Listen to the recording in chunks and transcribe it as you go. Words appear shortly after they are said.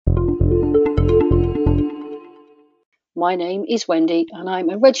My name is Wendy and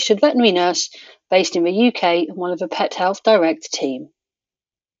I'm a registered veterinary nurse based in the UK and one of the Pet Health Direct team.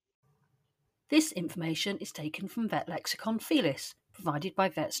 This information is taken from Vet Lexicon Felis, provided by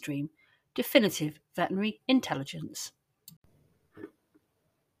VetStream, definitive veterinary intelligence.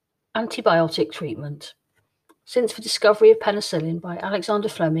 Antibiotic treatment. Since the discovery of penicillin by Alexander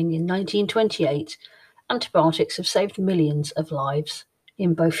Fleming in 1928, antibiotics have saved millions of lives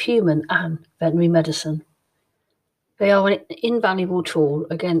in both human and veterinary medicine. They are an invaluable tool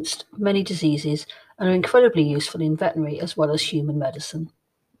against many diseases and are incredibly useful in veterinary as well as human medicine.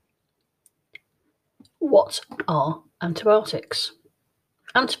 What are antibiotics?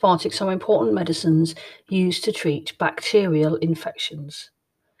 Antibiotics are important medicines used to treat bacterial infections.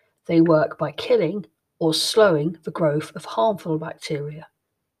 They work by killing or slowing the growth of harmful bacteria.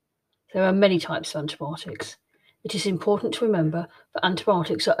 There are many types of antibiotics. It is important to remember that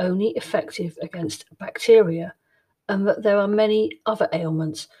antibiotics are only effective against bacteria and that there are many other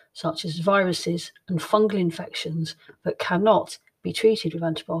ailments such as viruses and fungal infections that cannot be treated with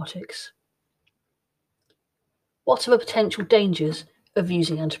antibiotics. What are the potential dangers of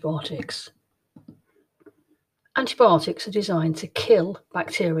using antibiotics? Antibiotics are designed to kill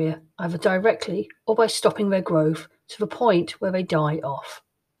bacteria either directly or by stopping their growth to the point where they die off.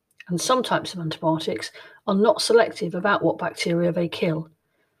 And some types of antibiotics are not selective about what bacteria they kill.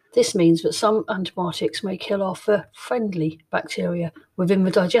 This means that some antibiotics may kill off the friendly bacteria within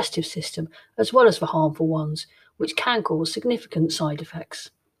the digestive system as well as the harmful ones, which can cause significant side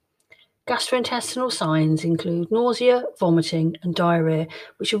effects. Gastrointestinal signs include nausea, vomiting, and diarrhea,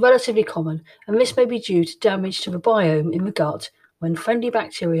 which are relatively common, and this may be due to damage to the biome in the gut when friendly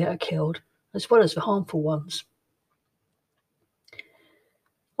bacteria are killed, as well as the harmful ones.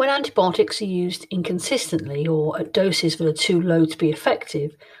 When antibiotics are used inconsistently or at doses that are too low to be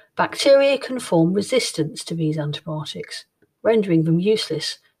effective, bacteria can form resistance to these antibiotics, rendering them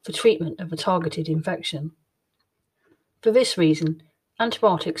useless for treatment of a targeted infection. For this reason,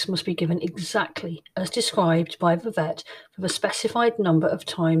 antibiotics must be given exactly as described by the vet for the specified number of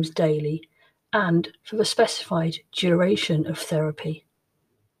times daily and for the specified duration of therapy.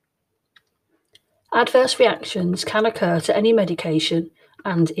 Adverse reactions can occur to any medication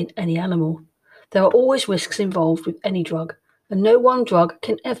and in any animal. There are always risks involved with any drug, and no one drug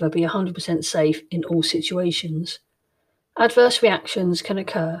can ever be 100% safe in all situations. Adverse reactions can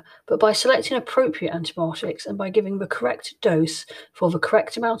occur, but by selecting appropriate antibiotics and by giving the correct dose for the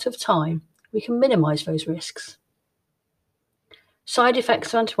correct amount of time, we can minimize those risks. Side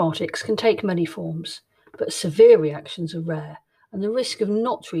effects of antibiotics can take many forms, but severe reactions are rare, and the risk of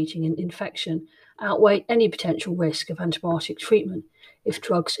not treating an infection outweigh any potential risk of antibiotic treatment if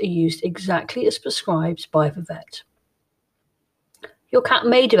drugs are used exactly as prescribed by the vet. Your cat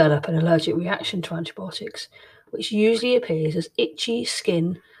may develop an allergic reaction to antibiotics, which usually appears as itchy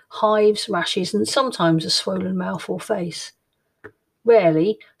skin, hives, rashes, and sometimes a swollen mouth or face.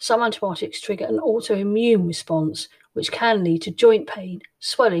 Rarely, some antibiotics trigger an autoimmune response, which can lead to joint pain,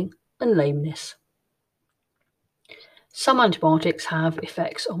 swelling, and lameness. Some antibiotics have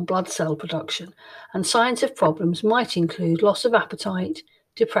effects on blood cell production, and signs of problems might include loss of appetite,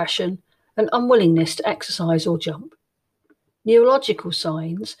 depression, and unwillingness to exercise or jump. Neurological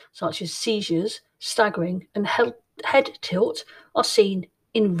signs, such as seizures, staggering, and head tilt, are seen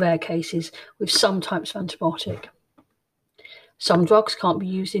in rare cases with some types of antibiotic. Some drugs can't be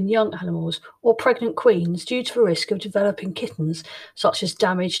used in young animals or pregnant queens due to the risk of developing kittens, such as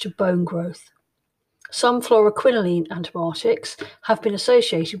damage to bone growth. Some fluoroquinolone antibiotics have been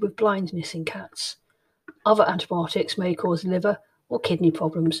associated with blindness in cats. Other antibiotics may cause liver or kidney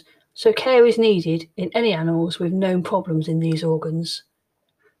problems, so care is needed in any animals with known problems in these organs.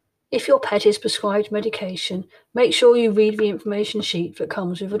 If your pet is prescribed medication, make sure you read the information sheet that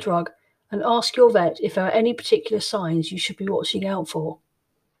comes with a drug and ask your vet if there are any particular signs you should be watching out for.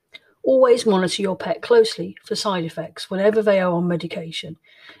 Always monitor your pet closely for side effects whenever they are on medication,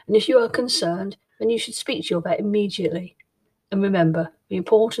 and if you are concerned, then you should speak to your vet immediately. And remember the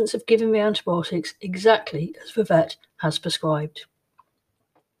importance of giving the antibiotics exactly as the vet has prescribed.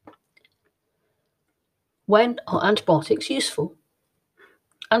 When are antibiotics useful?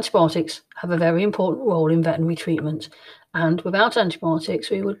 Antibiotics have a very important role in veterinary treatment, and without antibiotics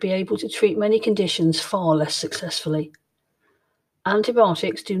we would be able to treat many conditions far less successfully.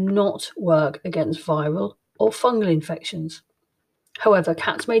 Antibiotics do not work against viral or fungal infections. However,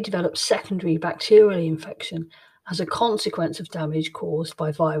 cats may develop secondary bacterial infection as a consequence of damage caused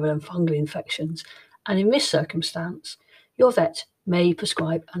by viral and fungal infections, and in this circumstance, your vet may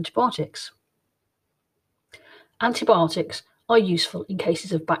prescribe antibiotics. Antibiotics are useful in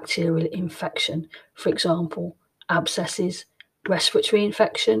cases of bacterial infection, for example, abscesses, respiratory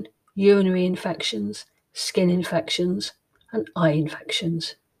infection, urinary infections, skin infections, and eye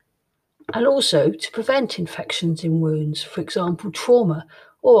infections. And also to prevent infections in wounds, for example, trauma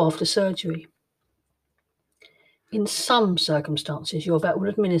or after surgery. In some circumstances, your vet will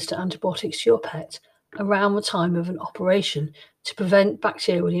administer antibiotics to your pet around the time of an operation to prevent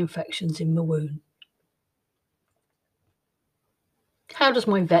bacterial infections in the wound. How does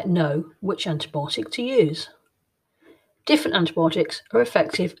my vet know which antibiotic to use? Different antibiotics are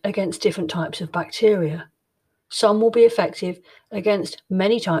effective against different types of bacteria. Some will be effective against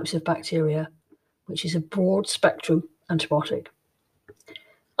many types of bacteria, which is a broad spectrum antibiotic.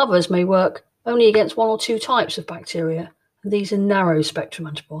 Others may work only against one or two types of bacteria, and these are narrow spectrum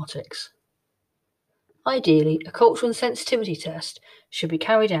antibiotics. Ideally, a culture and sensitivity test should be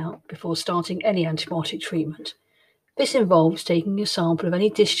carried out before starting any antibiotic treatment. This involves taking a sample of any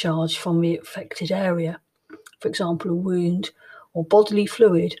discharge from the affected area, for example a wound or bodily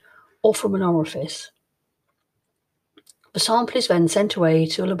fluid, or from an orifice. The sample is then sent away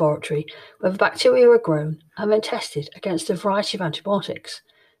to a laboratory where the bacteria are grown and then tested against a variety of antibiotics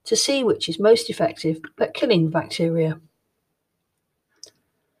to see which is most effective at killing the bacteria.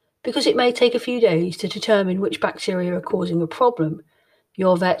 Because it may take a few days to determine which bacteria are causing the problem,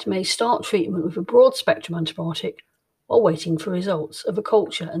 your vet may start treatment with a broad spectrum antibiotic while waiting for results of a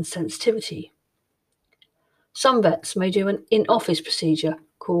culture and sensitivity. Some vets may do an in-office procedure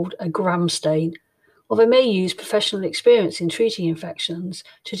called a gram stain, or they may use professional experience in treating infections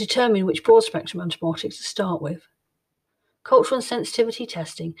to determine which broad-spectrum antibiotics to start with. Culture and sensitivity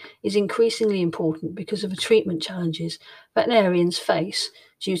testing is increasingly important because of the treatment challenges veterinarians face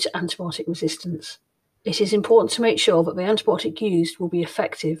due to antibiotic resistance. It is important to make sure that the antibiotic used will be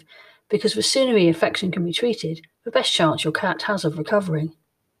effective, because the sooner the infection can be treated, the best chance your cat has of recovering.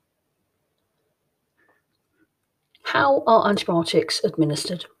 How are antibiotics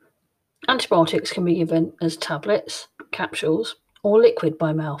administered? Antibiotics can be given as tablets, capsules, or liquid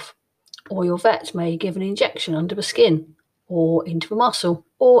by mouth, or your vet may give an injection under the skin, or into the muscle,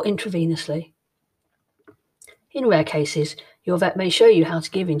 or intravenously. In rare cases, your vet may show you how to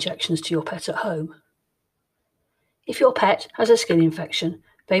give injections to your pet at home. If your pet has a skin infection,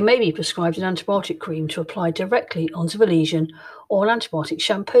 they may be prescribed an antibiotic cream to apply directly onto the lesion, or an antibiotic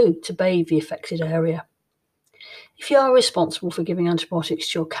shampoo to bathe the affected area. If you are responsible for giving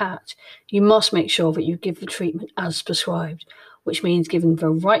antibiotics to your cat, you must make sure that you give the treatment as prescribed, which means giving the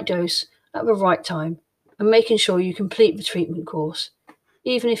right dose at the right time and making sure you complete the treatment course,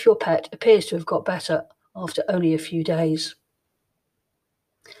 even if your pet appears to have got better after only a few days.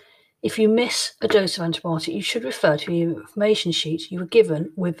 If you miss a dose of antibiotic, you should refer to the information sheet you were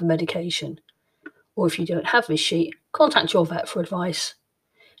given with the medication. Or if you don't have this sheet, contact your vet for advice.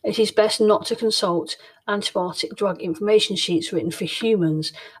 It is best not to consult antibiotic drug information sheets written for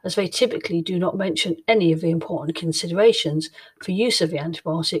humans, as they typically do not mention any of the important considerations for use of the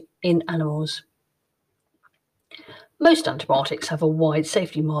antibiotic in animals. Most antibiotics have a wide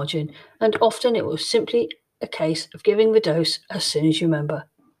safety margin, and often it was simply a case of giving the dose as soon as you remember,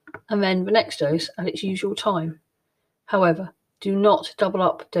 and then the next dose at its usual time. However, do not double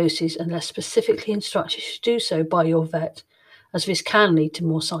up doses unless specifically instructed to do so by your vet, as this can lead to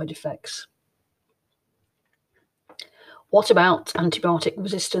more side effects. What about antibiotic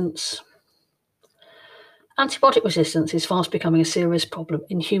resistance? Antibiotic resistance is fast becoming a serious problem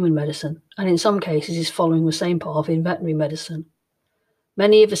in human medicine, and in some cases is following the same path in veterinary medicine.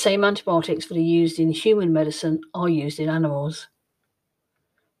 Many of the same antibiotics that are used in human medicine are used in animals.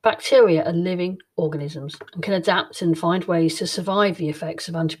 Bacteria are living organisms and can adapt and find ways to survive the effects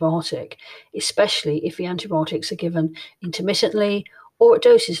of antibiotic, especially if the antibiotics are given intermittently or at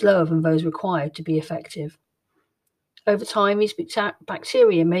doses lower than those required to be effective. Over time, these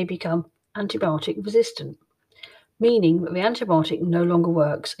bacteria may become antibiotic resistant, meaning that the antibiotic no longer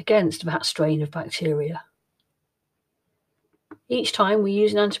works against that strain of bacteria. Each time we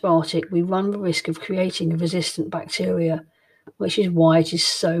use an antibiotic, we run the risk of creating a resistant bacteria, which is why it is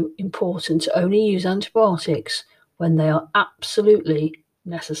so important to only use antibiotics when they are absolutely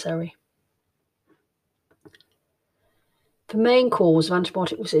necessary. The main cause of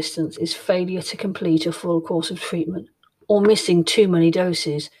antibiotic resistance is failure to complete a full course of treatment, or missing too many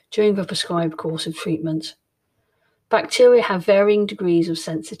doses during the prescribed course of treatment. Bacteria have varying degrees of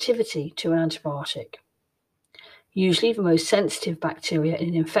sensitivity to an antibiotic. Usually, the most sensitive bacteria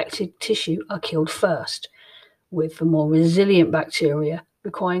in infected tissue are killed first, with the more resilient bacteria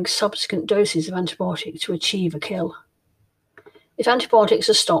requiring subsequent doses of antibiotic to achieve a kill. If antibiotics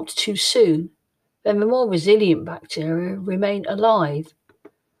are stopped too soon, then the more resilient bacteria remain alive,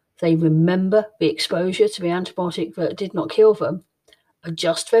 They remember the exposure to the antibiotic that did not kill them,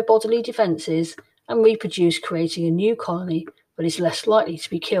 adjust their bodily defences, and reproduce, creating a new colony that is less likely to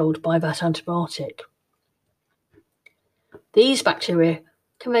be killed by that antibiotic. These bacteria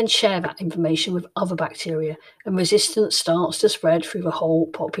can then share that information with other bacteria, and resistance starts to spread through the whole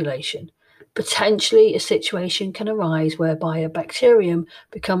population. Potentially, a situation can arise whereby a bacterium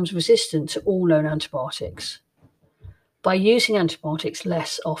becomes resistant to all known antibiotics. By using antibiotics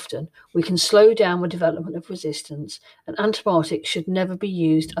less often, we can slow down the development of resistance, and antibiotics should never be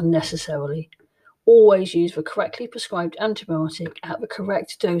used unnecessarily. Always use the correctly prescribed antibiotic at the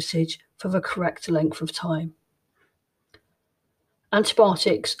correct dosage for the correct length of time.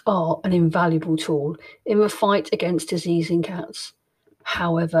 Antibiotics are an invaluable tool in the fight against disease in cats.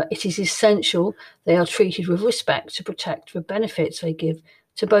 However, it is essential they are treated with respect to protect the benefits they give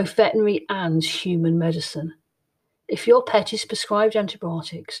to both veterinary and human medicine. If your pet is prescribed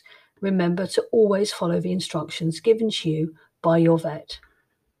antibiotics, remember to always follow the instructions given to you by your vet.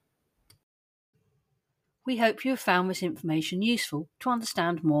 We hope you have found this information useful to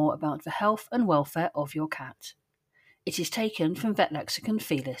understand more about the health and welfare of your cat. It is taken from Vet Lexicon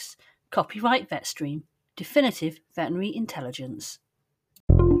Felis, copyright VetStream, Definitive Veterinary Intelligence.